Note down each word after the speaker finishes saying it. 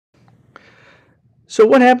So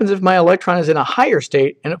what happens if my electron is in a higher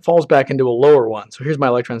state and it falls back into a lower one? So here's my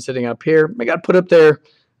electron sitting up here. I got put up there,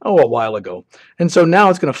 a while ago. And so now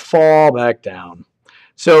it's going to fall back down.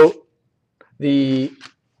 So it's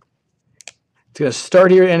going to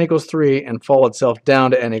start here at n equals 3 and fall itself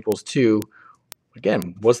down to n equals 2.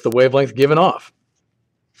 Again, what's the wavelength given off?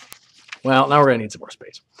 Well, now we're going to need some more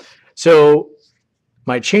space. So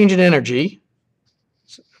my change in energy,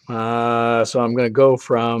 so I'm going to go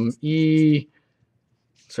from E.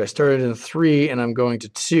 So I started in 3 and I'm going to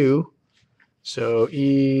 2. So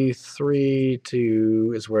E3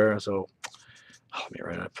 to is where, so let me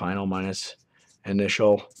write a final minus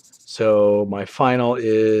initial. So my final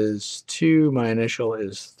is 2, my initial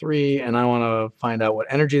is 3, and I want to find out what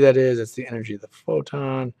energy that is. It's the energy of the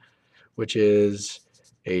photon, which is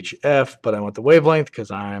HF, but I want the wavelength because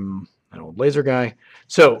I'm an old laser guy.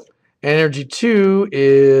 So energy 2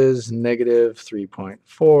 is negative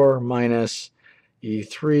 3.4 minus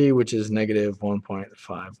E3, which is negative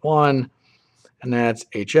 1.51, and that's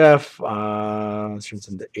HF. This turns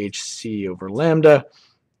into HC over lambda,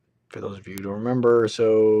 for those of you who don't remember.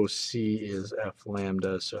 So C is F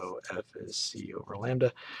lambda, so F is C over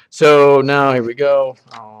lambda. So now here we go.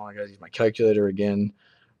 Oh, I gotta use my calculator again.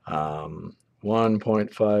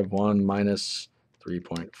 1.51 minus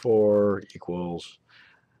 3.4 equals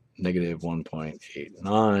negative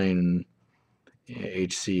 1.89.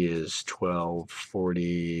 HC is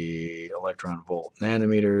 1240 electron volt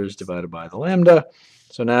nanometers divided by the lambda.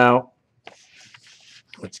 So now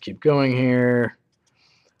let's keep going here.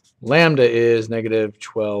 Lambda is negative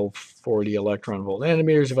 1240 electron volt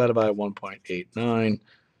nanometers divided by 1.89.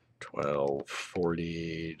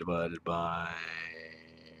 1240 divided by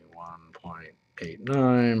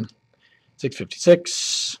 1.89.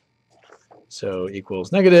 656. So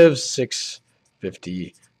equals negative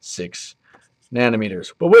 656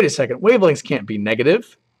 nanometers. But wait a second, wavelengths can't be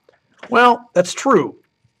negative. Well, that's true.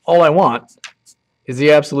 All I want is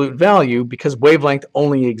the absolute value because wavelength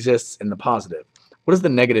only exists in the positive. What does the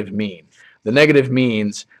negative mean? The negative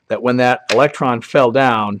means that when that electron fell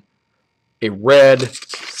down, a red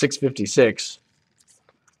 656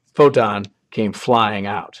 photon came flying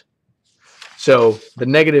out. So the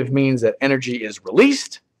negative means that energy is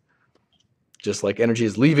released, just like energy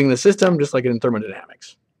is leaving the system, just like in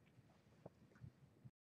thermodynamics.